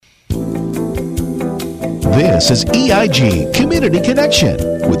This is EIG Community Connection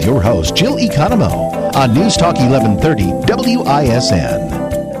with your host, Jill Economou, on News Talk 1130 WISN.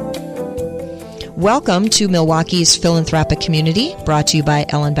 Welcome to Milwaukee's Philanthropic Community, brought to you by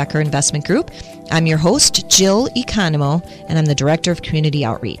Ellenbecker Investment Group. I'm your host, Jill Economou, and I'm the Director of Community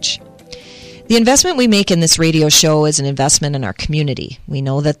Outreach. The investment we make in this radio show is an investment in our community. We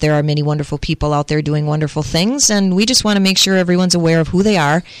know that there are many wonderful people out there doing wonderful things, and we just want to make sure everyone's aware of who they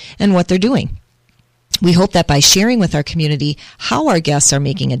are and what they're doing. We hope that by sharing with our community how our guests are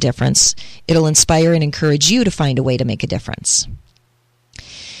making a difference, it'll inspire and encourage you to find a way to make a difference.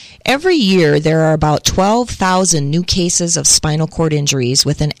 Every year, there are about 12,000 new cases of spinal cord injuries,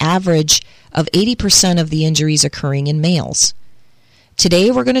 with an average of 80% of the injuries occurring in males.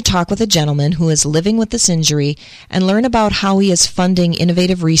 Today, we're going to talk with a gentleman who is living with this injury and learn about how he is funding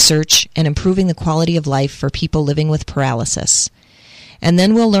innovative research and improving the quality of life for people living with paralysis. And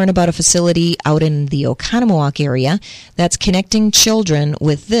then we'll learn about a facility out in the Oconomowoc area that's connecting children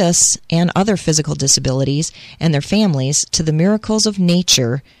with this and other physical disabilities and their families to the miracles of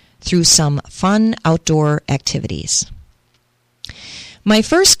nature through some fun outdoor activities. My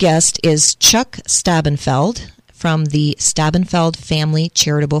first guest is Chuck Stabenfeld from the Stabenfeld Family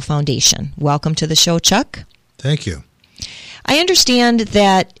Charitable Foundation. Welcome to the show, Chuck. Thank you. I understand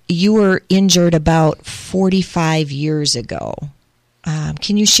that you were injured about 45 years ago.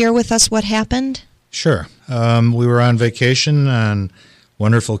 Can you share with us what happened? Sure. We were on vacation on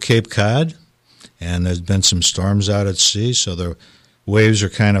wonderful Cape Cod, and there's been some storms out at sea, so the waves are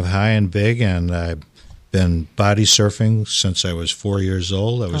kind of high and big, and I've been body surfing since I was 4 years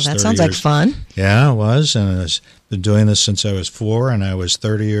old. That sounds like fun. Yeah, it was, and I've been doing this since I was 4, and I was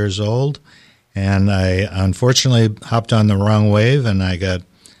 30 years old, and I unfortunately hopped on the wrong wave, and I got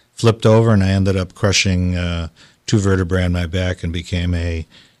flipped over, and I ended up crushing 2 vertebrae in my back and became a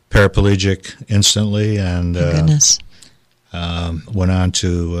paraplegic instantly, and goodness. Went on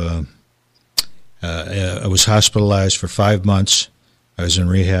to I was hospitalized for 5 months. I was in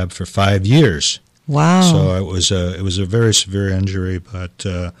rehab for 5 years. Wow. So it was a very severe injury, but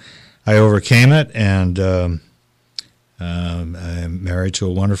I overcame it, and I'm married to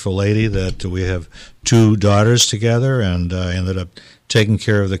a wonderful lady that we have 2 daughters together, and I ended up taking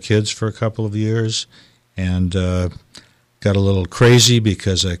care of the kids for a couple of years, and got a little crazy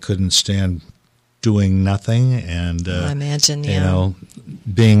because I couldn't stand doing nothing, and I imagine, yeah. You know,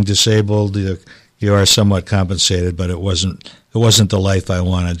 being disabled, you are somewhat compensated, but it wasn't the life I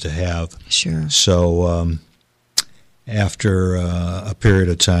wanted to have. Sure. So after a period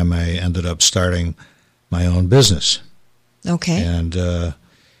of time, I ended up starting my own business. Okay. And the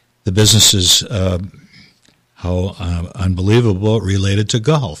business is how unbelievable, related to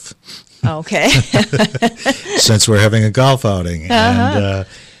golf. Okay. Since we're having a golf outing. Uh-huh.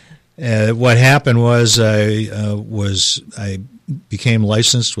 And what happened was I became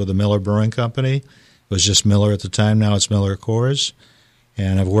licensed with the Miller Brewing Company. It was just Miller at the time. Now it's Miller Coors.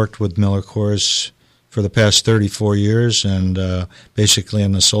 And I've worked with Miller Coors for the past 34 years, and basically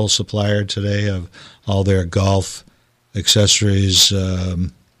I'm the sole supplier today of all their golf accessories,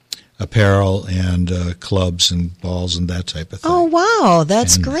 apparel, and clubs and balls and that type of thing. Oh, wow.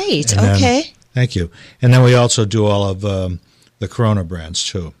 That's great. And okay. Then, thank you. And then we also do all of the Corona brands,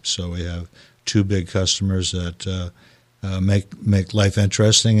 too. So we have 2 big customers that make life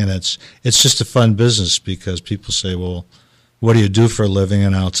interesting, and it's just a fun business because people say, well, what do you do for a living?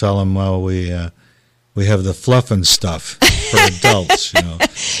 And I'll tell them, well, we have the fluff and stuff for adults.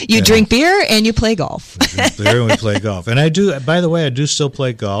 You drink beer and you play golf. We drink beer and we play golf. And I do, by the way, I do still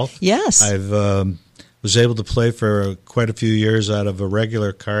play golf. Yes. I've was able to play for quite a few years out of a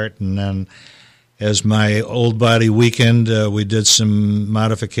regular cart, and then as my old body weakened, we did some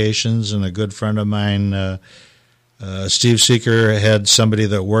modifications, and a good friend of mine, Steve Seeker, had somebody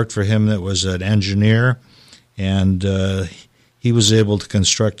that worked for him that was an engineer, and he was able to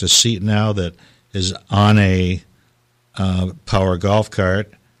construct a seat now that is on a power golf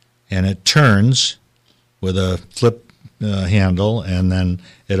cart, and it turns with a flip handle, and then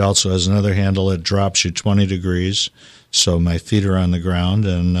it also has another handle that drops you 20 degrees, so my feet are on the ground,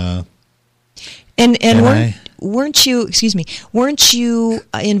 and weren't you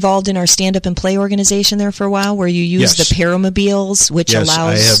involved in our Stand Up and Play organization there for a while, where you used the Paramobiles, which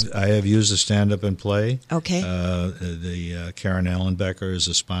allows... I have used the Stand Up and Play. Okay. The Karen Ellenbecker is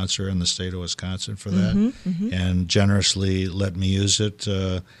a sponsor in the state of Wisconsin for that, mm-hmm. and generously let me use it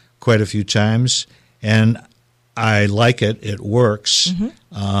quite a few times, and I like it. It works.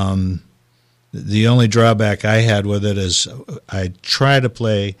 Mm-hmm. The only drawback I had with it is I try to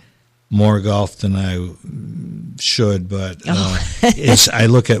play more golf than I should, but I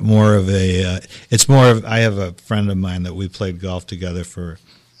look at more of a. It's more of. I have a friend of mine that we played golf together for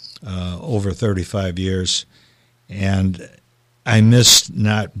over 35 years, and I miss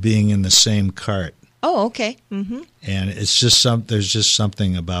not being in the same cart. Oh, okay. Mm-hmm. And it's just there's just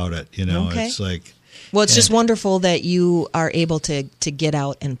something about it, Okay. It's like. Well, it's just wonderful that you are able to get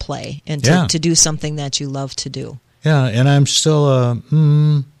out and play and to do something that you love to do. Yeah, and I'm still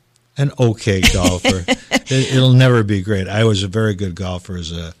an okay golfer. It'll never be great. I was a very good golfer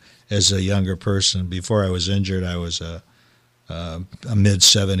as a younger person. Before I was injured, I was a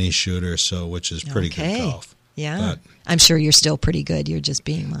mid-70s shooter, which is pretty good golf. Yeah, but I'm sure you're still pretty good. You're just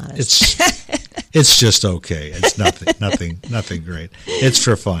being modest. It's just okay. It's nothing great. It's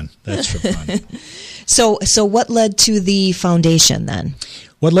for fun. That's for fun. So what led to the foundation then?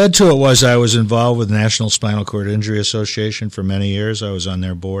 What led to it was I was involved with the National Spinal Cord Injury Association for many years. I was on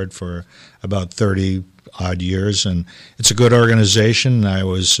their board for about 30-odd years, and it's a good organization. I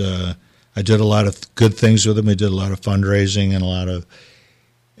did a lot of good things with them. We did a lot of fundraising and a lot of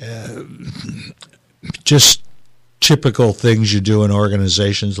just typical things you do in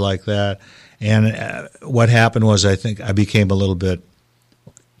organizations like that. And what happened was I think I became a little bit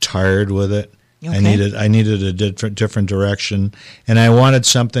tired with it. Okay. I needed a different direction, and I wanted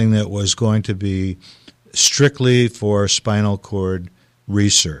something that was going to be strictly for spinal cord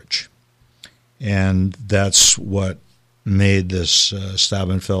research, and that's what made this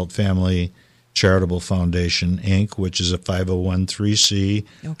Staubenfeld Family Charitable Foundation, Inc., which is a 501(c)(3)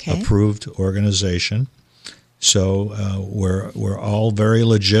 approved organization. So we're all very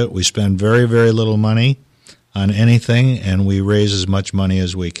legit. We spend very, very little money on anything, and we raise as much money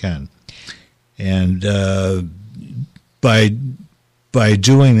as we can. And by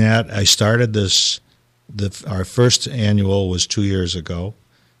doing that, I started this. Our first annual was 2 years ago.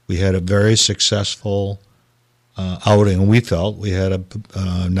 We had a very successful outing. We felt we had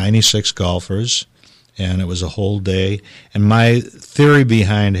 96 golfers, and it was a whole day. And my theory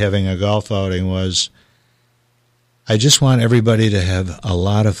behind having a golf outing was, I just want everybody to have a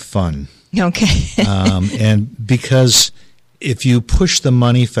lot of fun. Okay. And because if you push the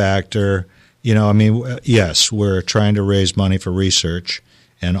money factor. Yes, we're trying to raise money for research,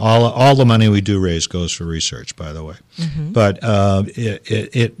 and all the money we do raise goes for research, by the way. Mm-hmm. But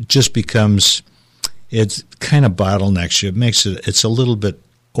it just becomes, it's kind of bottlenecks you. It's a little bit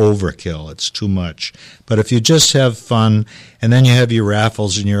overkill. It's too much. But if you just have fun, and then you have your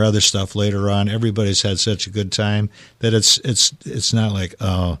raffles and your other stuff later on, everybody's had such a good time that it's not like,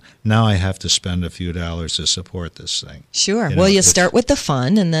 oh, now I have to spend a few dollars to support this thing. Sure. You start with the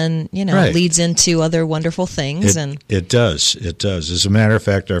fun, and then it leads into other wonderful things. It does. As a matter of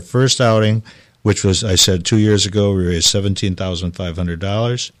fact, our first outing, which was, I said, 2 years ago, we raised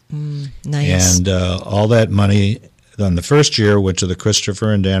 $17,500. Nice. And all that money on the first year went to the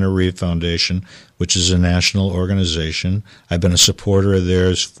Christopher and Dana Reeve Foundation, which is a national organization. I've been a supporter of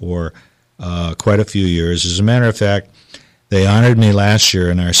theirs for quite a few years. As a matter of fact, they honored me last year.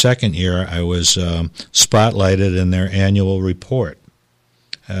 In our second year, I was spotlighted in their annual report,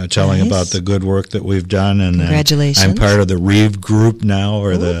 telling about the good work that we've done. And congratulations. I'm part of the Reeve group now,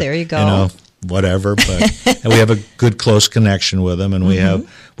 or there you go. Whatever, but and we have a good close connection with them, and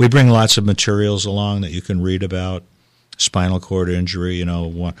we bring lots of materials along that you can read about spinal cord injury.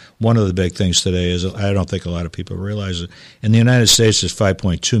 One of the big things today is, I don't think a lot of people realize it, in the United States there's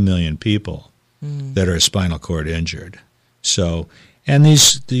 5.2 million people that are spinal cord injured. So, and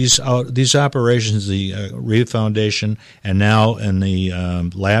these operations, the Reeve Foundation, and now in the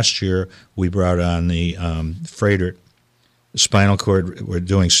last year we brought on the Froedtert spinal cord.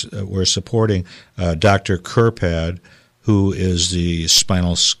 We're supporting Dr. Kerpad, who is the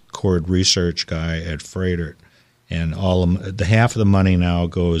spinal cord research guy at Froedtert, and half of the money now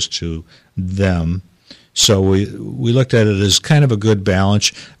goes to them. So we looked at it as kind of a good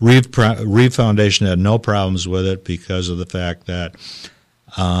balance. Reeve Foundation had no problems with it because of the fact that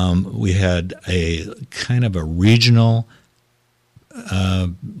we had a kind of a regional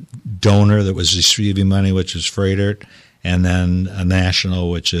donor that was receiving money, which is Froedtert, and then a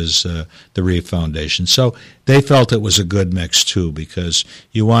national, which is the Reeve Foundation. So they felt it was a good mix, too, because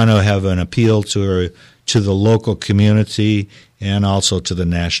you want to have an appeal to the local community and also to the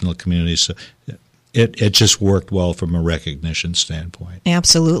national community. So it just worked well from a recognition standpoint.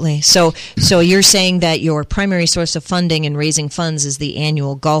 Absolutely. So you're saying that your primary source of funding and raising funds is the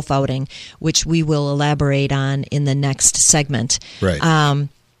annual golf outing, which we will elaborate on in the next segment. Right.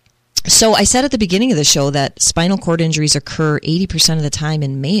 So I said at the beginning of the show that spinal cord injuries occur 80% of the time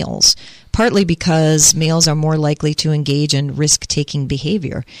in males, partly because males are more likely to engage in risk-taking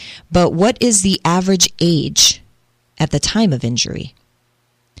behavior. But what is the average age at the time of injury?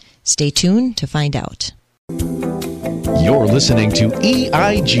 Stay tuned to find out. You're listening to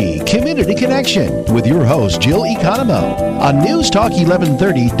EIG Community Connection with your host, Jill Economou, on News Talk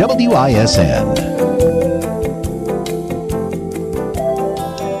 1130 WISN.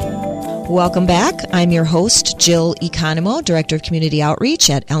 Welcome back. I'm your host, Jill Economou, Director of Community Outreach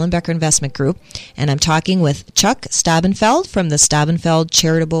at Ellenbecker Investment Group, and I'm talking with Chuck Stabenfeld from the Stabenfeld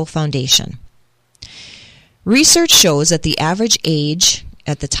Charitable Foundation. Research shows that the average age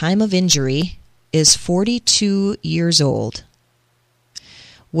at the time of injury is 42 years old.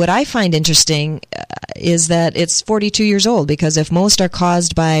 What I find interesting is that it's 42 years old, because if most are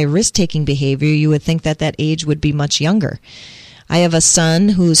caused by risk-taking behavior, you would think that that age would be much younger. I have a son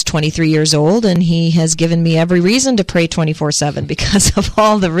who's 23 years old, and he has given me every reason to pray 24/7 because of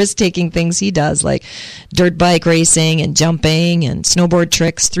all the risk-taking things he does, like dirt bike racing and jumping and snowboard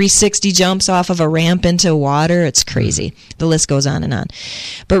tricks, 360 jumps off of a ramp into water. It's crazy. The list goes on and on.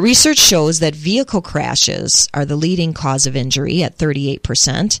 But research shows that vehicle crashes are the leading cause of injury at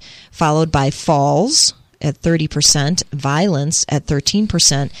 38%, followed by falls at 30%, violence at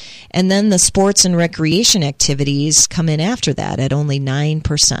 13%, and then the sports and recreation activities come in after that at only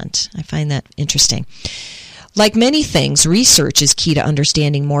 9%. I find that interesting. Like many things, research is key to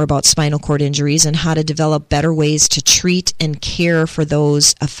understanding more about spinal cord injuries and how to develop better ways to treat and care for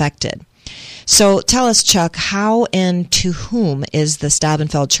those affected. So tell us, Chuck, how and to whom is the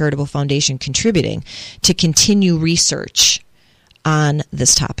Stabenfeld Charitable Foundation contributing to continue research on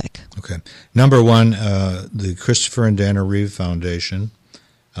this topic? Okay. Number one, the Christopher and Dana Reeve Foundation,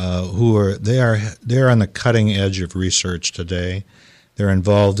 they're on the cutting edge of research today. They're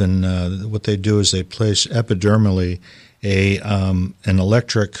involved in what they do is they place epidermally an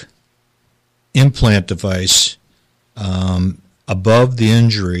electric implant device above the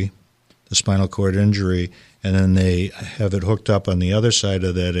injury, the spinal cord injury, and then they have it hooked up on the other side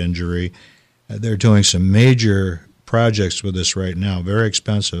of that injury. They're doing some major projects with this right now, very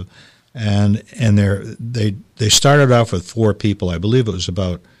expensive, and they started off with 4 people. I believe it was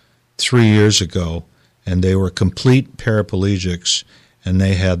about 3 years ago, and they were complete paraplegics, and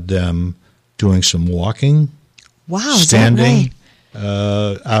they had them doing some walking, standing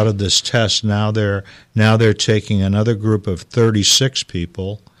out of this test. Now they're taking another group of 36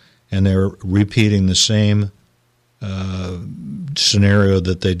 people, and they're repeating the same scenario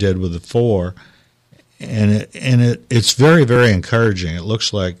that they did with the 4. And it's very, very encouraging. It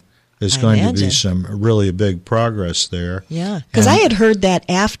looks like there's going to be some really big progress there. Yeah, because I had heard that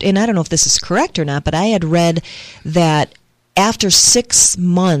after, and I don't know if this is correct or not, but I had read that after 6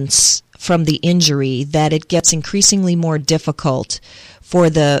 months from the injury, that it gets increasingly more difficult for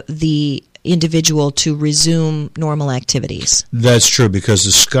the individual to resume normal activities. That's true, because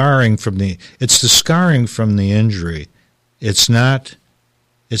the scarring from the injury. It's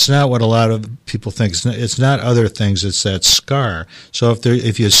not what a lot of people think. It's not other things. It's that scar. So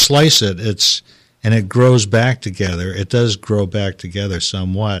if you slice it, and it grows back together. It does grow back together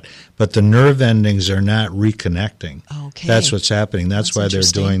somewhat, but the nerve endings are not reconnecting. Okay. That's what's happening. That's why they're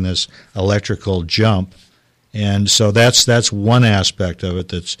doing this electrical jump, and so that's one aspect of it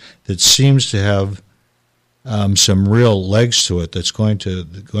that seems to have some real legs to it. That's going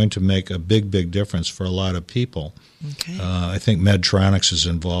to make a big difference for a lot of people. Okay. I think Medtronics is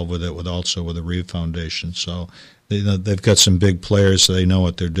involved with it, also with the Reeve Foundation. So they've got some big players, so they know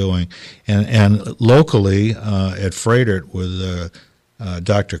what they're doing. And locally at Fredert with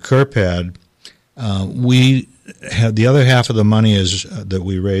Dr. Kerpad, we have the other half of the money that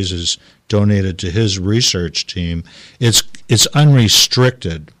we raise is donated to his research team. It's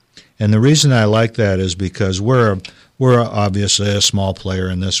unrestricted, and the reason I like that is because we're obviously a small player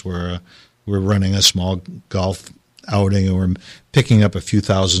in this. We're running a small golf outing, and we're picking up a few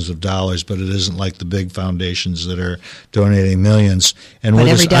thousands of dollars, but it isn't like the big foundations that are donating millions. And but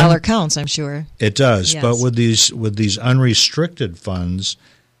every dollar counts, I'm sure. It does. Yes. But with these unrestricted funds,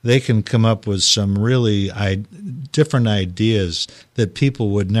 they can come up with some really different ideas that people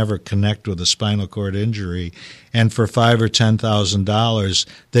would never connect with a spinal cord injury. And for $5,000 or $10,000,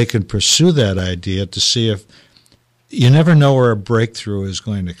 they can pursue that idea to see if you never know where a breakthrough is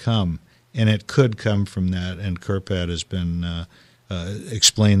going to come. And it could come from that, and Kerpad has been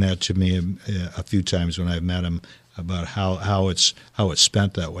explained that to me a few times when I've met him about how it's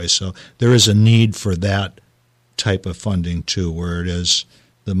spent that way. So there is a need for that type of funding too, where it is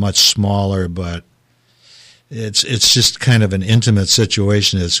the much smaller but it's just kind of an intimate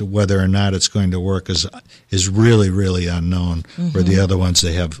situation. As whether or not it's going to work is really, really unknown. Where the other ones,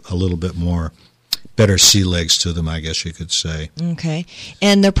 they have a little bit more better sea legs to them, I guess you could say. Okay.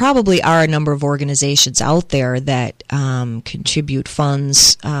 And there probably are a number of organizations out there that contribute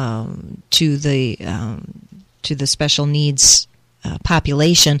funds to the special needs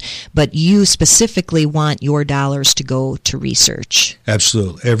population, but you specifically want your dollars to go to research.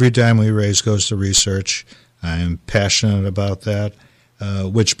 Absolutely. Every dime we raise goes to research. I'm passionate about that,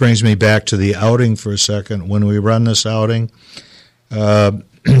 which brings me back to the outing for a second. When we run this outing,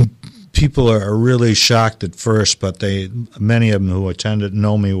 people are really shocked at first, but many of them who attend it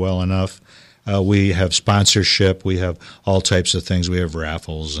know me well enough. We have sponsorship. We have all types of things. We have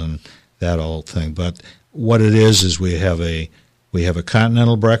raffles and that whole thing. But what it is we have a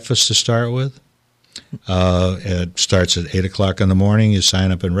continental breakfast to start with. It starts at 8 o'clock in the morning. You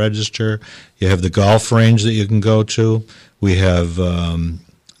sign up and register. You have the golf range that you can go to. We have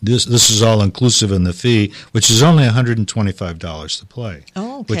this is all inclusive in the fee, which is only $125 to play.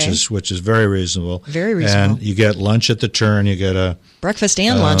 Oh, okay. Which is very reasonable. Very reasonable. And you get lunch at the turn. You get a breakfast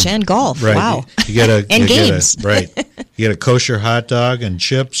and lunch and golf. Right. Wow. You get a and games. Right. You get a kosher hot dog and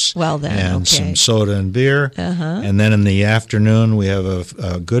chips. Well then, and okay. some soda and beer. And then in the afternoon, we have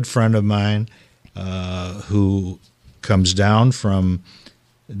a good friend of mine who comes down from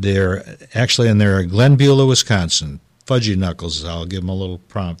they're in Glen Beulah, Wisconsin. Fudgy Knuckles, I'll give him a little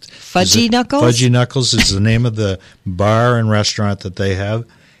prompt. Fudgy Knuckles? Fudgy Knuckles is the name of the bar and restaurant that they have,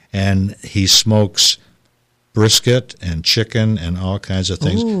 and he smokes brisket and chicken and all kinds of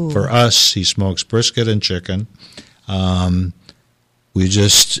things. Ooh. For us, he smokes brisket and chicken. He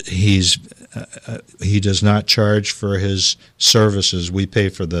does not charge for his services. We pay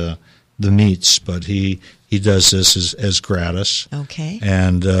for the meats, but he does this as gratis. Okay.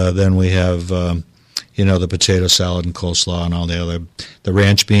 And then we have the potato salad and coleslaw and all the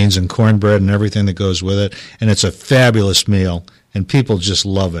ranch beans and cornbread and everything that goes with it. And it's a fabulous meal, and people just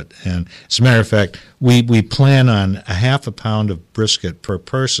love it. And as a matter of fact, we plan on a half a pound of brisket per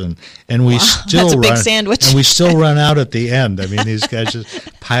person, and we still that's a big run sandwich. and we still run out at the end. I mean, these guys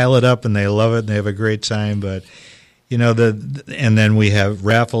just pile it up and they love it and they have a great time. But and then we have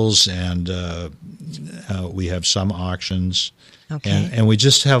raffles and we have some auctions, okay. and we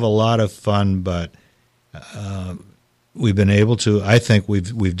just have a lot of fun. But we've been able to. I think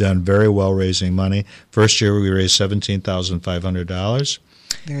we've done very well raising money. First year we raised $17,500,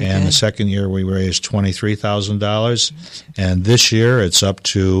 and the second year we raised $23,000. And this year it's up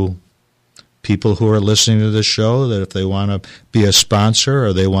to people who are listening to this show that if they want to be a sponsor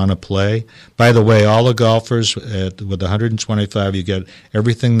or they want to play. By the way, all the golfers with 125, you get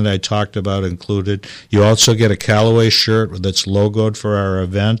everything that I talked about included. You also get a Callaway shirt that's logoed for our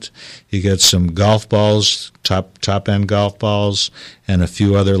event. You get some golf balls, top-end golf balls, and a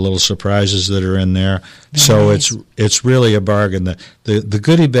few other little surprises that are in there. Very so nice. It's really a bargain. The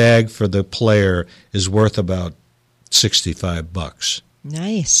goodie bag for the player is worth about $65.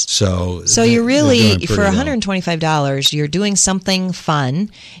 Nice. So you're really, for $125, well. You're doing something fun.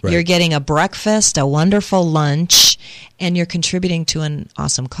 Right. You're getting a breakfast, a wonderful lunch, and you're contributing to an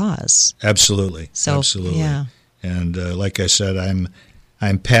awesome cause. Absolutely. So, absolutely. Yeah. And like I said,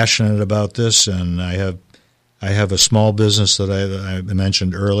 I'm passionate about this, and I have a small business that I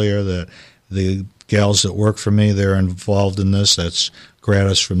mentioned earlier that the gals that work for me, they're involved in this. That's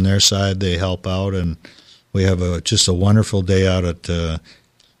gratis from their side. They help out, and we have just a wonderful day out at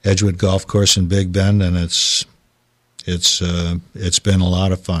Edgewood Golf Course in Big Bend, and it's been a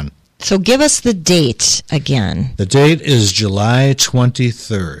lot of fun. So give us the date again. The date is July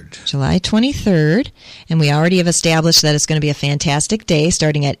 23rd. July 23rd, and we already have established that it's going to be a fantastic day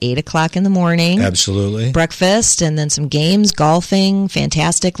starting at 8 o'clock in the morning. Absolutely. Breakfast, and then some games, golfing,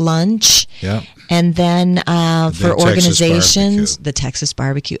 fantastic lunch. Yeah. And then for organizations, barbecue. The Texas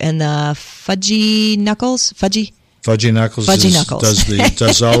barbecue and the Fudgy Knuckles. Fudgy Knuckles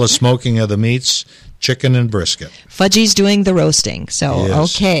does all the smoking of the meats, chicken and brisket. Fudgy's doing the roasting. So,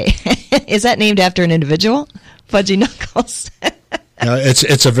 yes. Okay. Is that named after an individual? Fudgy Knuckles. No,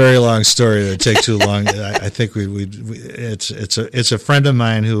 it's a very long story. It would take too long. I think it's a friend of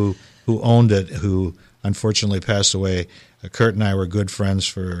mine who owned it, who unfortunately passed away. Kurt and I were good friends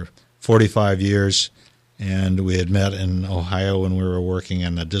for 45 years, and we had met in Ohio when we were working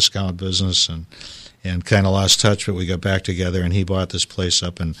in the discount business, and kind of lost touch, but we got back together, and he bought this place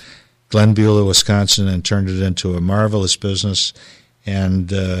up in Glen Beulah, Wisconsin, and turned it into a marvelous business.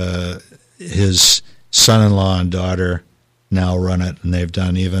 And his son-in-law and daughter now run it, and they've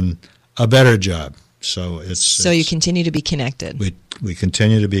done even a better job. So you continue to be connected. We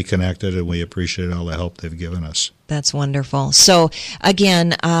continue to be connected, and we appreciate all the help they've given us. That's wonderful. So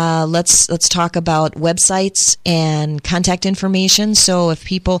again, let's talk about websites and contact information. So if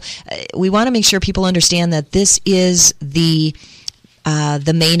people, we want to make sure people understand that this is the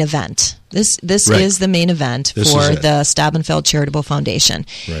main event. This Right. is the main event for the Stabenfeld Charitable Foundation.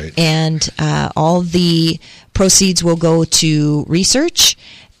 Right. And all the proceeds will go to research,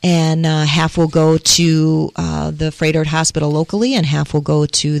 and half will go to the Fredert Hospital locally, and half will go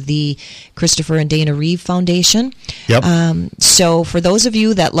to the Christopher and Dana Reeve Foundation. Yep. So for those of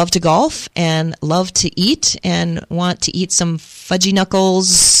you that love to golf and love to eat and want to eat some fudgy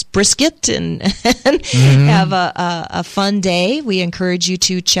knuckles brisket and have a fun day, we encourage you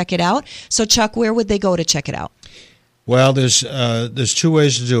to check it out. So Chuck, where would they go to check it out? Well, there's two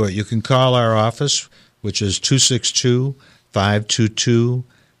ways to do it. You can call our office, which is 262-522-3500.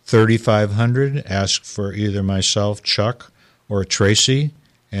 Ask for either myself, Chuck, or Tracy,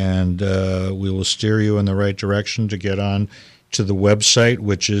 and we will steer you in the right direction to get on to the website,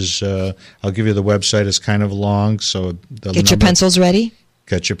 which is, I'll give you the website. It's kind of long, so Get your pencils ready.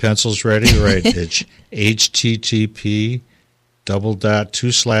 Get your pencils ready, right. It's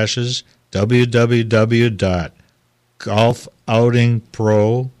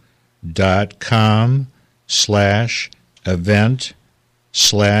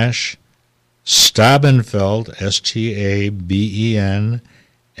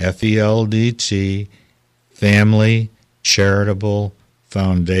STABENFELDT, Family Charitable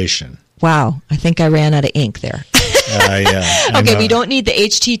Foundation. Wow, I think I ran out of ink there. Yeah. Okay, we don't need the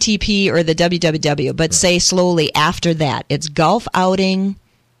HTTP or the www, but say slowly after that. It's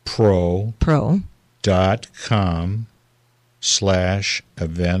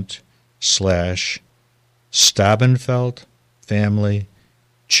golfoutingpro.com/event/Stabenfeld Family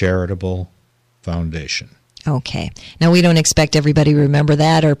Charitable Foundation. Okay. Now, we don't expect everybody to remember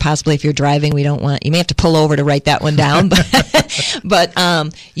that, or possibly if you're driving, you may have to pull over to write that one down. But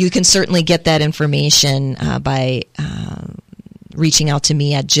you can certainly get that information by reaching out to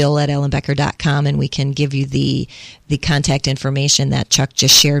me at jill@ellenbecker.com, and we can give you the contact information that Chuck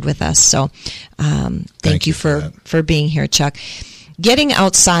just shared with us. So thank you for being here, Chuck. Getting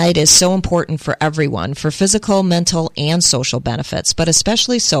outside is so important for everyone, for physical, mental, and social benefits, but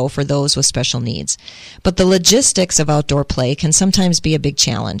especially so for those with special needs. But the logistics of outdoor play can sometimes be a big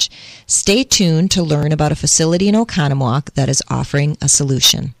challenge. Stay tuned to learn about a facility in Oconomowoc that is offering a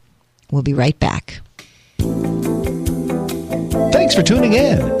solution. We'll be right back. Thanks for tuning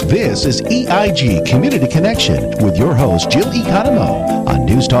in. This is EIG Community Connection with your host, Jill Economo, on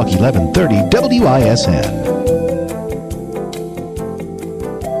News Talk 1130 WISN.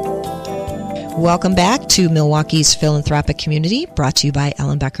 Welcome back to Milwaukee's Philanthropic Community, brought to you by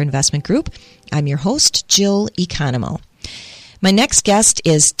Ellenbecker Investment Group. I'm your host, Jill Economo. My next guest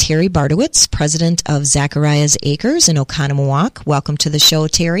is Terry Bartowitz, president of Zacharias Acres in Oconomowoc. Welcome to the show,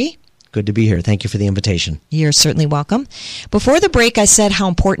 Terry. Good to be here. Thank you for the invitation. You're certainly welcome. Before the break, I said how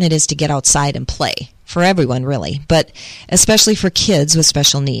important it is to get outside and play. For everyone, really, but especially for kids with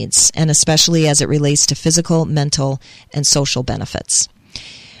special needs, and especially as it relates to physical, mental, and social benefits.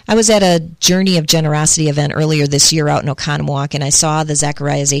 I was at a Journey of Generosity event earlier this year out in Oconomowoc, and I saw the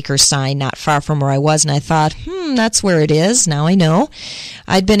Zacharias Acres sign not far from where I was, and I thought, that's where it is. Now I know.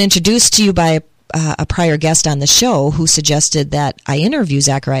 I'd been introduced to you by a prior guest on the show who suggested that I interview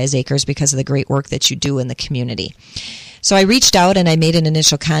Zacharias Acres because of the great work that you do in the community. So I reached out and I made an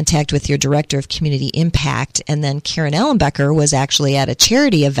initial contact with your Director of Community Impact, and then Karen Ellenbecker was actually at a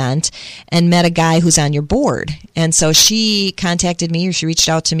charity event and met a guy who's on your board. And so she contacted me, or she reached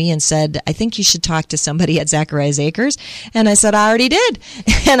out to me and said, I think you should talk to somebody at Zacharias Acres. And I said, I already did.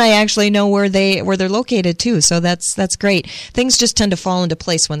 And I actually know where they're located too. So that's great. Things just tend to fall into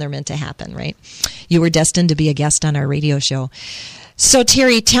place when they're meant to happen, right? You were destined to be a guest on our radio show. So,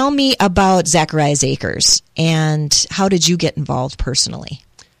 Terry, tell me about Zacharias Acres, and how did you get involved personally?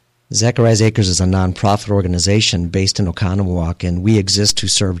 Zacharias Acres is a nonprofit organization based in Oconomowoc, and we exist to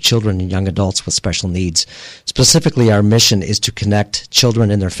serve children and young adults with special needs. Specifically, our mission is to connect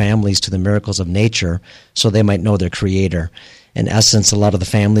children and their families to the miracles of nature so they might know their Creator. In essence, a lot of the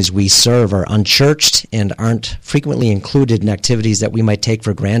families we serve are unchurched and aren't frequently included in activities that we might take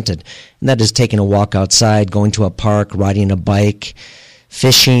for granted. And that is taking a walk outside, going to a park, riding a bike,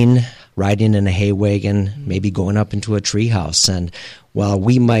 fishing, riding in a hay wagon, maybe going up into a treehouse. And while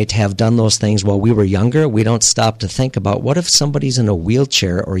we might have done those things while we were younger, we don't stop to think about what if somebody's in a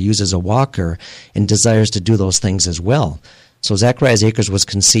wheelchair or uses a walker and desires to do those things as well. So Zacharias Acres was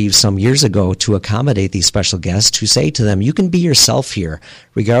conceived some years ago to accommodate these special guests, to say to them, you can be yourself here.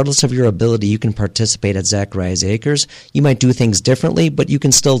 Regardless of your ability, you can participate at Zacharias Acres. You might do things differently, but you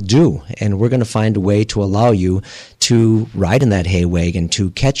can still do. And we're going to find a way to allow you to ride in that hay wagon, to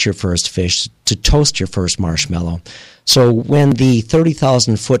catch your first fish, to toast your first marshmallow. So when the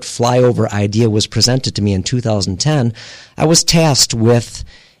 30,000-foot flyover idea was presented to me in 2010, I was tasked with,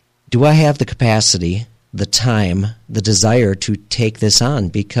 do I have the capacity, the time, the desire to take this on?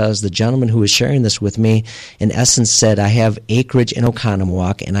 Because the gentleman who was sharing this with me, in essence, said, I have acreage in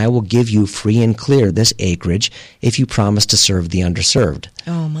Oconomowoc, and I will give you free and clear this acreage if you promise to serve the underserved.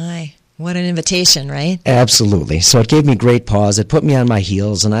 Oh, my. What an invitation, right? Absolutely. So it gave me great pause. It put me on my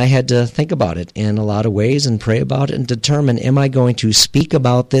heels, and I had to think about it in a lot of ways and pray about it and determine, am I going to speak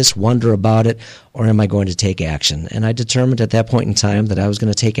about this, wonder about it, or am I going to take action? And I determined at that point in time that I was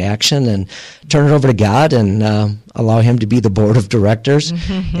going to take action and turn it over to God and allow Him to be the board of directors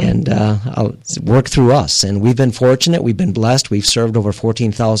and I'll work through us. And we've been fortunate. We've been blessed. We've served over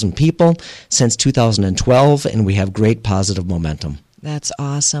 14,000 people since 2012, and we have great positive momentum. That's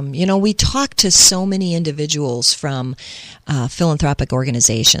awesome. You know, we talk to so many individuals from philanthropic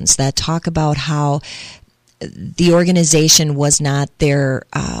organizations that talk about how the organization was not their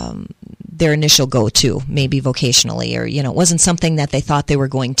initial go-to, maybe vocationally, or, you know, it wasn't something that they thought they were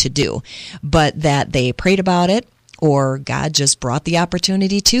going to do, but that they prayed about it, or God just brought the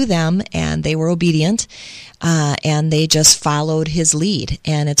opportunity to them and they were obedient, and they just followed His lead.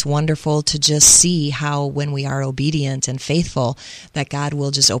 And it's wonderful to just see how when we are obedient and faithful, that God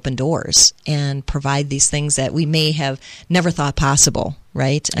will just open doors and provide these things that we may have never thought possible,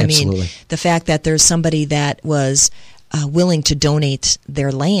 right? Absolutely. I mean, the fact that there's somebody that was willing to donate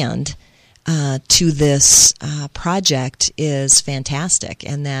their land to this project is fantastic,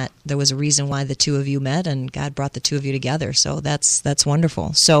 and that there was a reason why the two of you met, and God brought the two of you together. So that's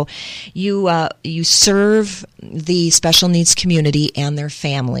wonderful. So you serve the special needs community and their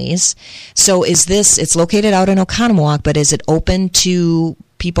families. So it's located out in Oconomowoc, but is it open to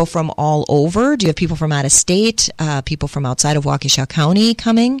people from all over? Do you have people from out of state, people from outside of Waukesha County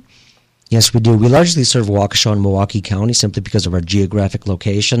coming? Yes, we do. We largely serve Waukesha and Milwaukee County simply because of our geographic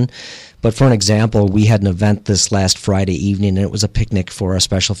location. But for an example, we had an event this last Friday evening, and it was a picnic for our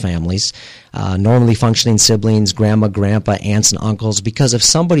special families. Normally functioning siblings, grandma, grandpa, aunts, and uncles, because if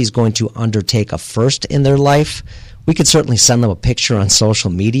somebody's going to undertake a first in their life, we could certainly send them a picture on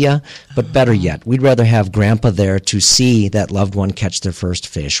social media, but better yet, we'd rather have Grandpa there to see that loved one catch their first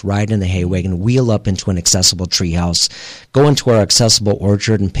fish, ride in the hay wagon, wheel up into an accessible treehouse, go into our accessible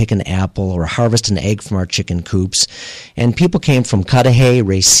orchard and pick an apple or harvest an egg from our chicken coops. And people came from Cudahy,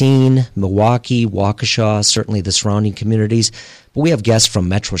 Racine, Milwaukee, Waukesha, certainly the surrounding communities. But we have guests from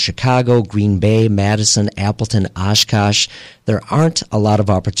Metro Chicago, Green Bay, Madison, Appleton, Oshkosh. There aren't a lot of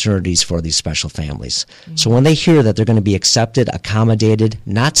opportunities for these special families. Mm-hmm. So when they hear that they're going to be accepted, accommodated,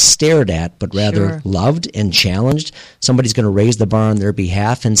 not stared at, but rather loved and challenged, somebody's going to raise the bar on their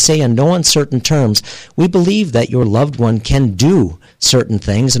behalf and say in no uncertain terms, we believe that your loved one can do certain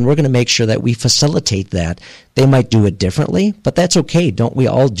things, and we're going to make sure that we facilitate that. They might do it differently, but that's okay. Don't we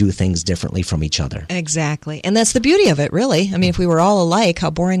all do things differently from each other? Exactly. And that's the beauty of it, really. I mean, if we were all alike, how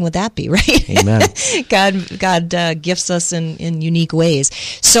boring would that be, right? Amen. God gifts us in unique ways.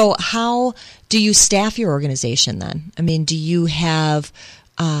 So how do you staff your organization then? I mean, do you have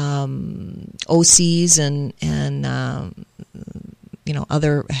OCs and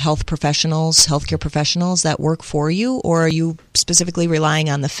other healthcare professionals that work for you, or are you specifically relying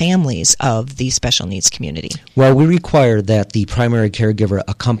on the families of the special needs community? Well, we require that the primary caregiver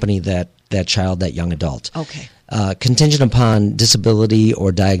accompany that child, that young adult. Okay. Contingent upon disability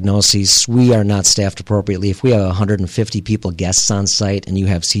or diagnoses, we are not staffed appropriately. If we have 150 people guests on site and you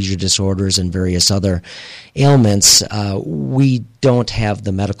have seizure disorders and various other ailments, we don't have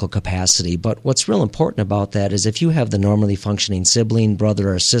the medical capacity. But what's real important about that is if you have the normally functioning sibling,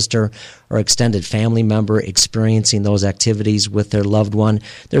 brother or sister, or extended family member experiencing those activities with their loved one,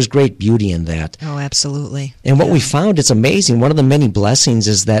 there's great beauty in that. Oh, absolutely. And what we found, it's amazing, one of the many blessings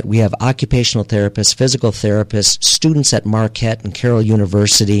is that we have occupational therapists, physical therapists, students at Marquette and Carroll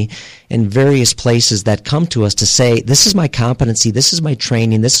University and various places that come to us to say, this is my competency, this is my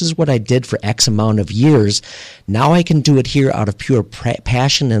training, this is what I did for X amount of years. Now I can do it here out of pure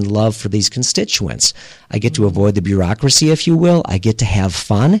passion and love for these constituents. I get to avoid the bureaucracy, if you will. I get to have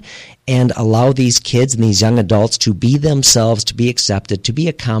fun and allow these kids and these young adults to be themselves, to be accepted, to be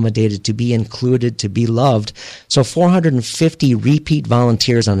accommodated, to be included, to be loved. So 450 repeat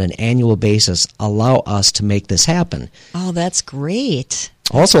volunteers on an annual basis allow us to make this happen. Oh, that's great.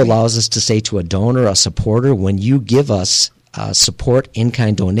 Also allows us to say to a donor, a supporter, when you give us support,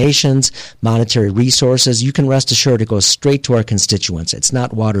 in-kind donations, monetary resources, you can rest assured it goes straight to our constituents. It's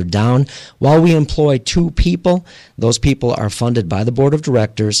not watered down. While we employ 2 people, those people are funded by the board of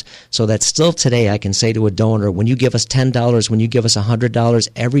directors, so that still today I can say to a donor, when you give us $10, when you give us $100,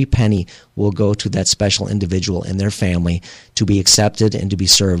 every penny will go to that special individual and their family to be accepted and to be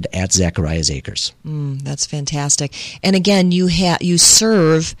served at Zacharias Acres. That's fantastic. And again, you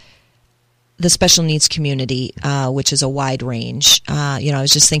serve the special needs community, which is a wide range. I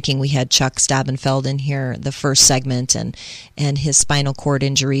was just thinking we had Chuck Stabenfeld in here the first segment and his spinal cord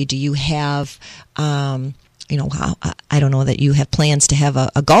injury. Do you have, I don't know that you have plans to have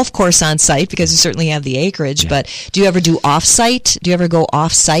a golf course on site because you certainly have the acreage, but do you ever do off-site? Do you ever go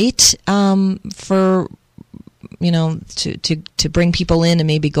off-site for to bring people in and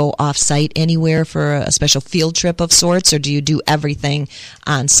maybe go off-site anywhere for a special field trip of sorts, or do you do everything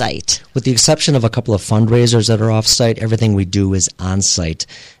on-site? With the exception of a couple of fundraisers that are off-site, everything we do is on-site.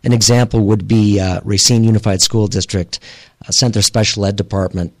 An example would be Racine Unified School District sent their special ed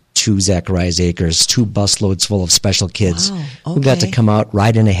department to Zacharias Acres, 2 busloads full of special kids. Wow, okay. We got to come out,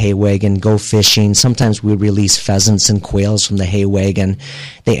 ride in a hay wagon, go fishing. Sometimes we release pheasants and quails from the hay wagon.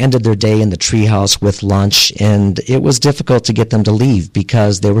 They ended their day in the treehouse with lunch, and it was difficult to get them to leave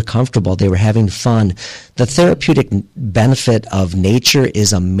because they were comfortable. They were having fun. The therapeutic benefit of nature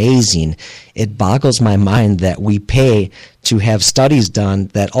is amazing. It boggles my mind that we pay to have studies done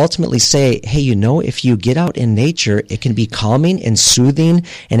that ultimately say, hey, if you get out in nature, it can be calming and soothing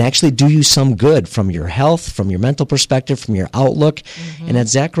and actually do you some good from your health, from your mental perspective, from your outlook. Mm-hmm. And at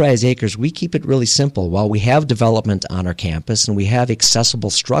Zacharias Acres, we keep it really simple. While we have development on our campus and we have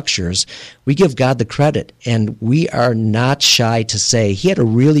accessible structures, we give God the credit. And we are not shy to say, he had a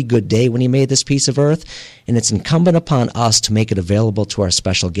really good day when he made this piece of earth, and it's incumbent upon us to make it available to our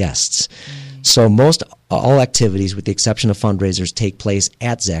special guests. Mm-hmm. So all activities, with the exception of fundraisers, take place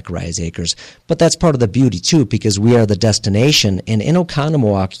at Zacharias Acres. But that's part of the beauty, too, because we are the destination. And in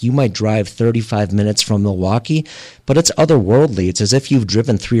Oconomowoc, you might drive 35 minutes from Milwaukee, but it's otherworldly. It's as if you've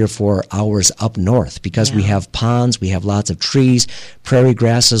driven 3 or 4 hours up north because we have ponds, we have lots of trees, prairie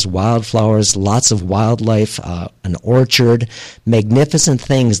grasses, wildflowers, lots of wildlife, an orchard, magnificent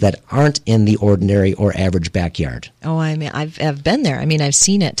things that aren't in the ordinary or average backyard. Oh, I mean, I've been there. I mean, I've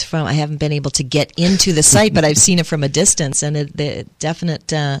seen it I haven't been able to get into the site, but I've seen it from a distance, and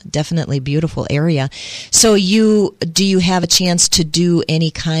definitely beautiful area. So do you have a chance to do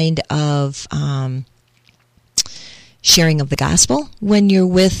any kind of sharing of the gospel when you're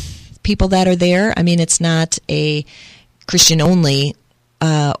with people that are there? I mean, it's not a Christian-only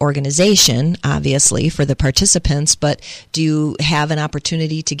organization, obviously, for the participants, but do you have an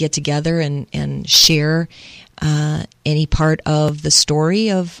opportunity to get together and share any part of the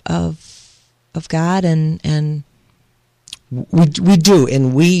story of God and we do,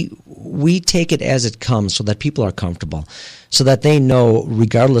 and we take it as it comes so that people are comfortable, so that they know,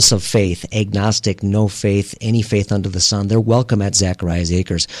 regardless of faith, agnostic, no faith, any faith under the sun, they're welcome at Zacharias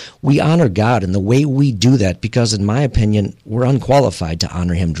Acres. We honor God, and the way we do that, because in my opinion, we're unqualified to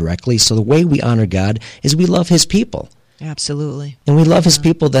honor him directly, so the way we honor God is we love his people. Absolutely. And we love his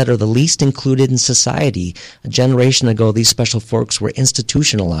people that are the least included in society. A generation ago, these special folks were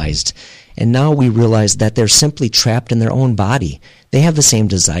institutionalized. And now we realize that they're simply trapped in their own body. They have the same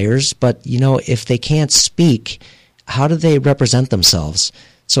desires, but, if they can't speak, how do they represent themselves?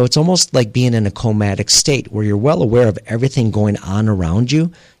 So it's almost like being in a comatic state where you're well aware of everything going on around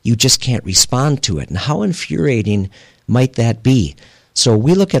you. You just can't respond to it. And how infuriating might that be? So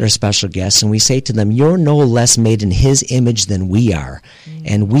we look at our special guests and we say to them, you're no less made in his image than we are. Mm-hmm.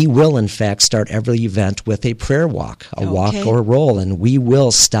 And we will, in fact, start every event with a prayer walk, walk or roll. And we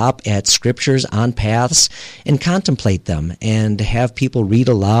will stop at scriptures on paths and contemplate them and have people read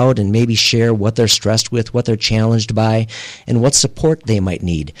aloud and maybe share what they're stressed with, what they're challenged by, and what support they might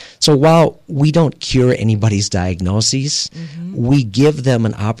need. So while we don't cure anybody's diagnoses, we give them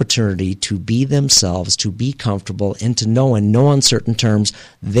an opportunity to be themselves, to be comfortable, and to know in no uncertain terms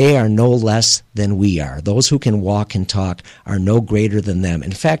they are no less than we are. Those who can walk and talk are no greater than them.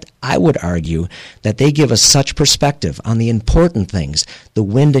 In fact, I would argue that they give us such perspective on the important things: the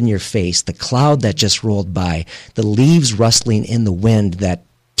wind in your face, the cloud that just rolled by, the leaves rustling in the wind, that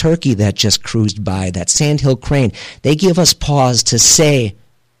turkey that just cruised by, that sandhill crane. They give us pause to say,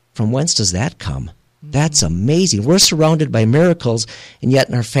 from whence does that come? That's amazing. We're surrounded by miracles, and yet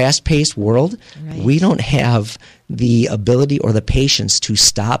in our fast-paced world, we don't have the ability or the patience to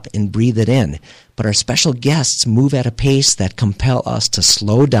stop and breathe it in. But our special guests move at a pace that compel us to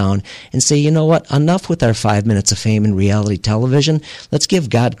slow down and say, you know what, enough with our 5 minutes of fame in reality television. Let's give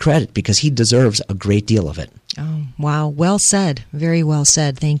God credit because he deserves a great deal of it. Oh, wow. Well said. Very well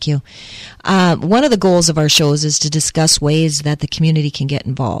said. Thank you. One of the goals of our shows is to discuss ways that the community can get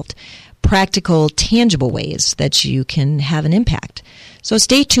involved. Practical, tangible ways that you can have an impact. So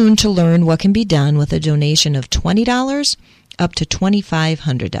stay tuned to learn what can be done with a donation of $20 up to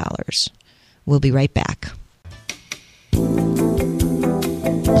 $2,500. We'll be right back.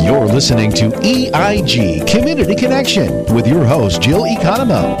 You're listening to EIG Community Connection with your host, Jill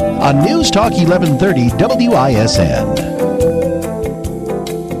Economou, on News Talk 1130 WISN.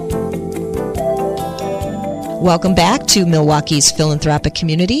 Welcome back to Milwaukee's Philanthropic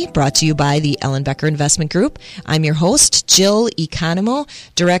Community, brought to you by the Ellen Becker Investment Group. I'm your host, Jill Economou,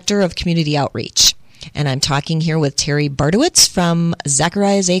 Director of Community Outreach. And I'm talking here with Terry Bartowitz from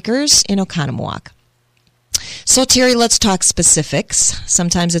Zacharias Acres in Oconomowoc. So, Terry, let's talk specifics.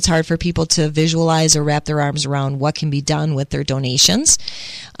 Sometimes it's hard for people to visualize or wrap their arms around what can be done with their donations.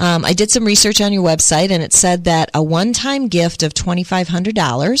 I did some research on your website, and it said that a one-time gift of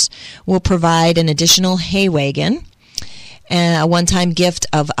 $2,500 will provide an additional hay wagon. And a one-time gift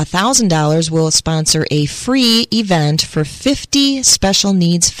of $1,000 will sponsor a free event for 50 special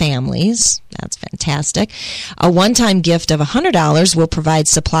needs families. That's fantastic. A one-time gift of $100 will provide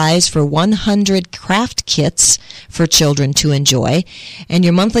supplies for 100 craft kits for children to enjoy. And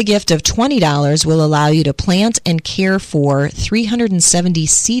your monthly gift of $20 will allow you to plant and care for 370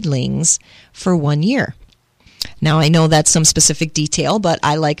 seedlings for 1 year. Now, I know that's some specific detail, but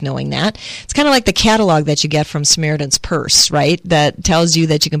I like knowing that. It's kind of like the catalog that you get from Samaritan's Purse, right? That tells you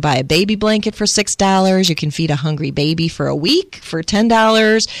that you can buy a baby blanket for $6. You can feed a hungry baby for a week for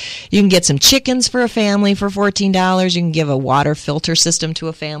 $10. You can get some chickens for a family for $14. You can give a water filter system to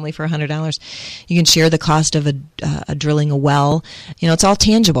a family for $100. You can share the cost of drilling a well. You know, it's all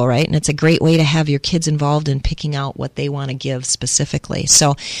tangible, right? And it's a great way to have your kids involved in picking out what they want to give specifically.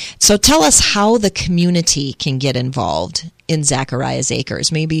 So tell us how the community can get involved in Zacharias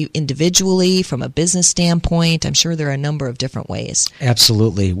Acres, maybe individually, from a business standpoint. I'm sure there are a number of different ways.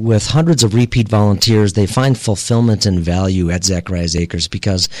 Absolutely. With hundreds of repeat volunteers, they find fulfillment and value at Zacharias Acres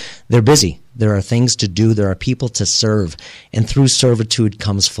because they're busy. There are things to do. There are people to serve. And through servitude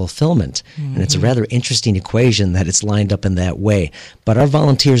comes fulfillment. Mm-hmm. And it's a rather interesting equation that it's lined up in that way. But our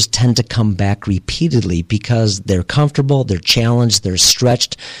volunteers tend to come back repeatedly because they're comfortable, they're challenged, they're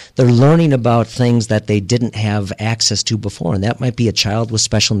stretched. They're learning about things that they didn't have access to before. And that might be a child with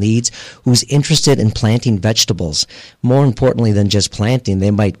special needs who's interested in planting vegetables. More importantly than just planting,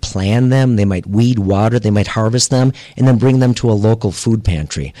 they might plan them, they might weed, water, they might harvest them, and then bring them to a local food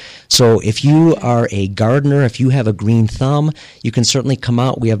pantry. So if you are a gardener, if you have a green thumb, you can certainly come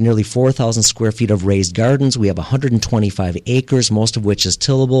out. We have nearly 4,000 square feet of raised gardens. We have 125 acres, most of which is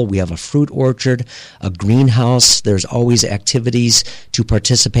tillable. We have a fruit orchard, a greenhouse. There's always activities to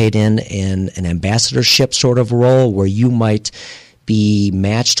participate in an ambassadorship sort of role where you might be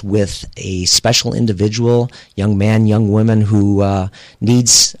matched with a special individual, young man, young woman who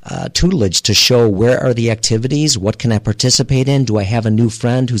needs tutelage to show where are the activities, what can I participate in, do I have a new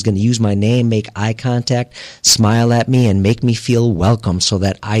friend who's going to use my name, make eye contact, smile at me, and make me feel welcome so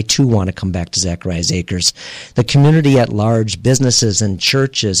that I too want to come back to Zacharias Acres. The community at large, businesses and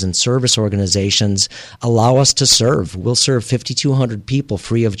churches and service organizations allow us to serve. We'll serve 5,200 people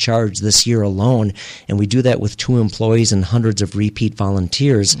free of charge this year alone, and we do that with 2 employees and hundreds of repeat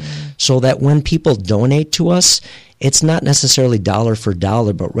volunteers, so that when people donate to us, it's not necessarily dollar for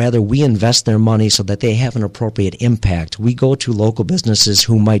dollar, but rather we invest their money so that they have an appropriate impact. We go to local businesses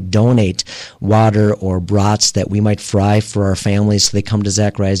who might donate water or brats that we might fry for our families so they come to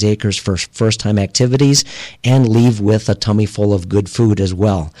Zacharias Acres for first-time activities and leave with a tummy full of good food as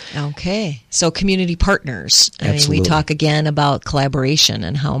well. Okay. So community partners. Absolutely. I mean, we talk again about collaboration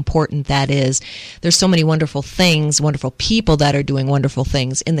and how important that is. There's so many wonderful things, wonderful people that are doing wonderful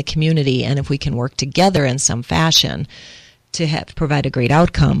things in the community, and if we can work together in some fashion to provide a great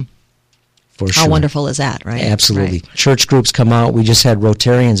outcome. For sure. How wonderful is that, right? Absolutely. Right. Church groups come out. We just had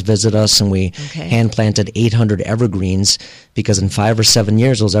Rotarians visit us, and we hand-planted 800 evergreens because in 5 or 7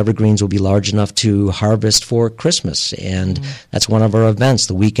 years, those evergreens will be large enough to harvest for Christmas. And that's one of our events.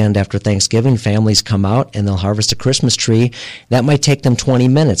 The weekend after Thanksgiving, families come out, and they'll harvest a Christmas tree. That might take them 20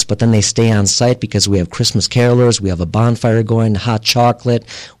 minutes, but then they stay on site because we have Christmas carolers, we have a bonfire going, hot chocolate,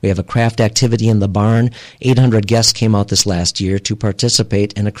 we have a craft activity in the barn. 800 guests came out this last year to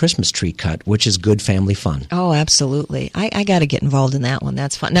participate in a Christmas tree cut, which is good family fun. Oh, absolutely. I got to get involved in that one.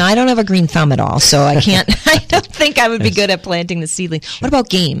 That's fun. Now, I don't have a green thumb at all, so I can't, I don't think I would be good at planting the seedling. What about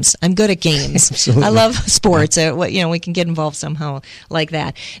games? I'm good at games. Absolutely. I love sports. We can get involved somehow like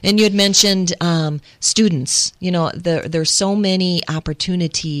that. And you had mentioned students. There's so many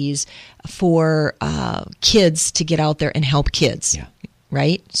opportunities for kids to get out there and help kids. Yeah.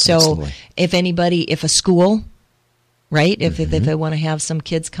 Right? So absolutely. If a school, right? If they want to have some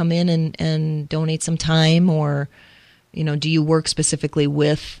kids come in and donate some time, or, do you work specifically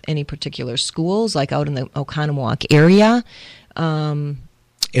with any particular schools, like out in the Oconomowoc area?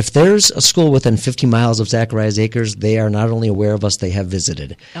 If there's a school within 50 miles of Zacharias Acres, they are not only aware of us, they have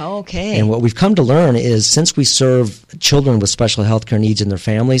visited. Okay. And what we've come to learn is, since we serve children with special health care needs and their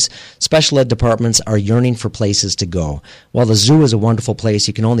families, special ed departments are yearning for places to go. While the zoo is a wonderful place,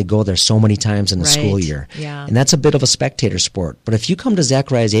 you can only go there so many times in a school year. Yeah. And that's a bit of a spectator sport. But if you come to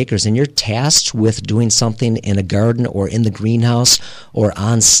Zacharias Acres and you're tasked with doing something in a garden or in the greenhouse or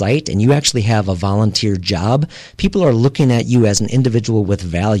on site, and you actually have a volunteer job, people are looking at you as an individual with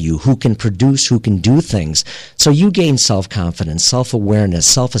value, who can produce, who can do things. So you gain self-confidence, self-awareness,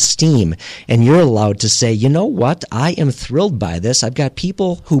 self-esteem, and you're allowed to say, you know what, I am thrilled by this. I've got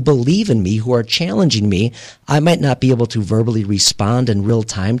people who believe in me, who are challenging me. I might not be able to verbally respond in real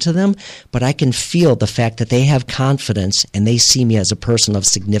time to them, but I can feel the fact that they have confidence and they see me as a person of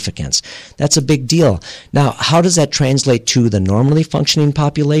significance. That's a big deal. Now, how does that translate to the normally functioning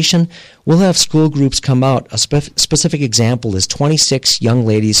population? We'll have school groups come out. A specific example is 26 young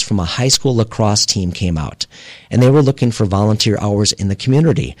ladies from a high school lacrosse team came out, and they were looking for volunteer hours in the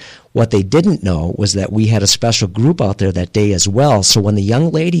community. What they didn't know was that we had a special group out there that day as well. So when the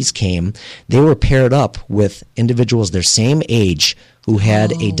young ladies came, they were paired up with individuals their same age who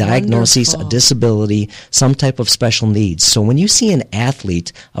had a diagnosis, wonderful. A disability, some type of special needs. So when you see an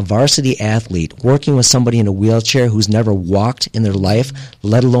athlete, a varsity athlete, working with somebody in a wheelchair who's never walked in their life,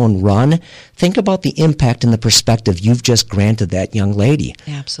 let alone run, think about the impact and the perspective you've just granted that young lady.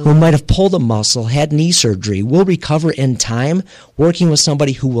 Absolutely. Who might have pulled a muscle, had knee surgery, will recover in time, working with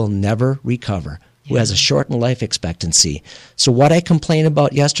somebody who will never recover, who has a shortened life expectancy. So what I complained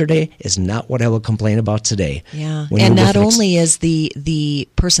about yesterday is not what I will complain about today. Yeah, and not only is the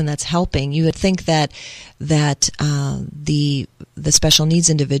person that's helping, you would think that the special needs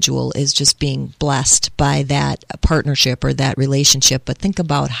individual is just being blessed by that partnership or that relationship, but think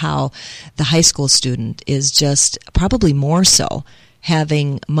about how the high school student is just probably more so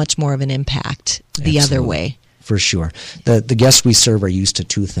having much more of an impact the other way. For sure. The guests we serve are used to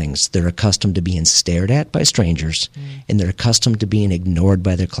two things. They're accustomed to being stared at by strangers, and they're accustomed to being ignored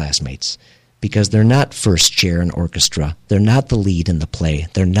by their classmates, because they're not first chair in orchestra. They're not the lead in the play.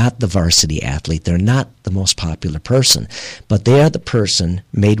 They're not the varsity athlete. They're not the most popular person. But they are the person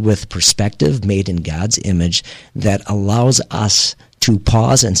made with perspective, made in God's image, that allows us to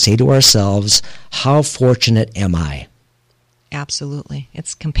pause and say to ourselves, how fortunate am I? Absolutely.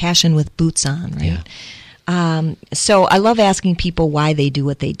 It's compassion with boots on, right? Yeah. So I love asking people why they do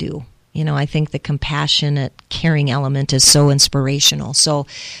what they do. I think the compassionate, caring element is so inspirational. So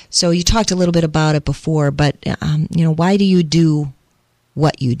you talked a little bit about it before, but, why do you do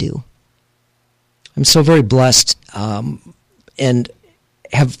what you do? I'm so very blessed and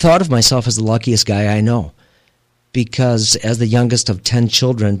have thought of myself as the luckiest guy I know, because as the youngest of 10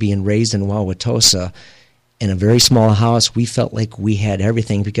 children being raised in Wauwatosa, in a very small house, we felt like we had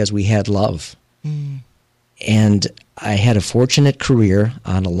everything because we had love. And I had a fortunate career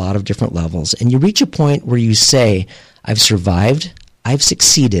on a lot of different levels. And you reach a point where you say, I've survived, I've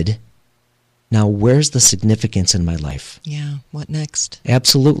succeeded, now where's the significance in my life? Yeah, what next?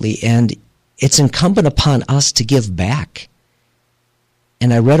 Absolutely. And it's incumbent upon us to give back.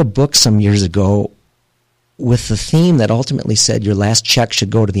 And I read a book some years ago with the theme that ultimately said your last check should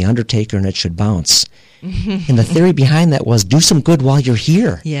go to the undertaker and it should bounce. And the theory behind that was, do some good while you're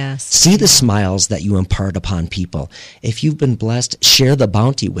here. Yes. See the smiles that you impart upon people. If you've been blessed, share the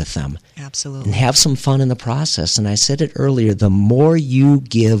bounty with them. Absolutely. And have some fun in the process. And I said it earlier, the more you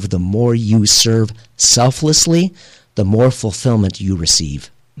give, the more you serve selflessly, the more fulfillment you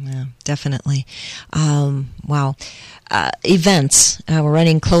receive. Yeah, definitely. Wow. Events. We're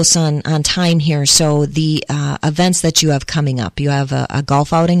running close on time here. So the events that you have coming up, you have a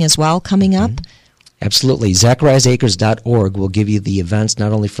golf outing as well coming up? Absolutely. ZachariasAcres.org will give you the events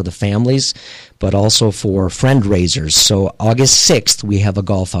not only for the families, but also for friend raisers. So August 6th, we have a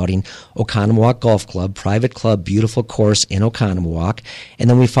golf outing, Oconomowoc Golf Club, private club, beautiful course in Oconomowoc. And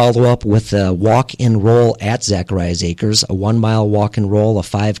then we follow up with a walk and roll at Zacharias Acres, a 1 mile walk and roll, a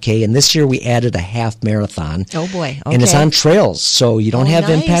 5K. And this year we added a half marathon. Oh, boy. Okay. And it's on trails. So you don't have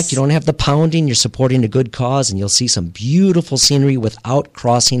nice. impact, you don't have the pounding, you're supporting a good cause, and you'll see some beautiful scenery without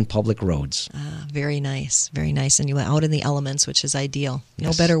crossing public roads. Very nice, very nice. And you went out in the elements, which is ideal. No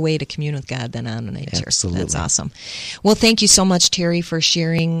Yes. better way to commune with God than on nature. Absolutely. That's awesome. Well, thank you so much, Terry, for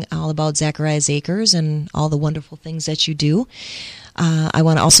sharing all about Zacharias Acres and all the wonderful things that you do. I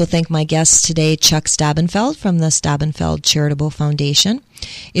want to also thank my guest today, Chuck Stabenfeld from the Stabenfeld Charitable Foundation.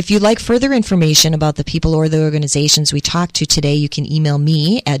 If you'd like further information about the people or the organizations we talked to today, you can email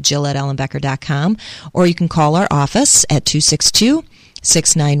me at jill@ellenbecker.com, or you can call our office at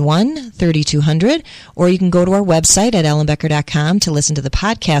 262-691-3200, or you can go to our website at ellenbecker.com to listen to the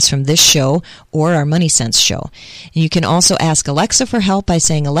podcast from this show or our Money Sense show. And you can also ask Alexa for help by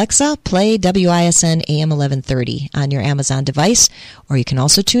saying, Alexa, play WISN AM 1130 on your Amazon device, or you can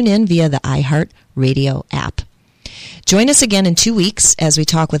also tune in via the iHeart Radio app. Join us again in 2 weeks as we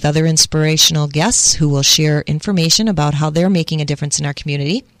talk with other inspirational guests who will share information about how they're making a difference in our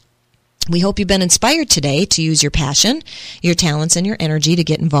community. We hope you've been inspired today to use your passion, your talents, and your energy to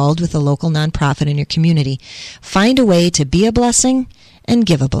get involved with a local nonprofit in your community. Find a way to be a blessing and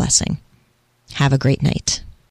give a blessing. Have a great night.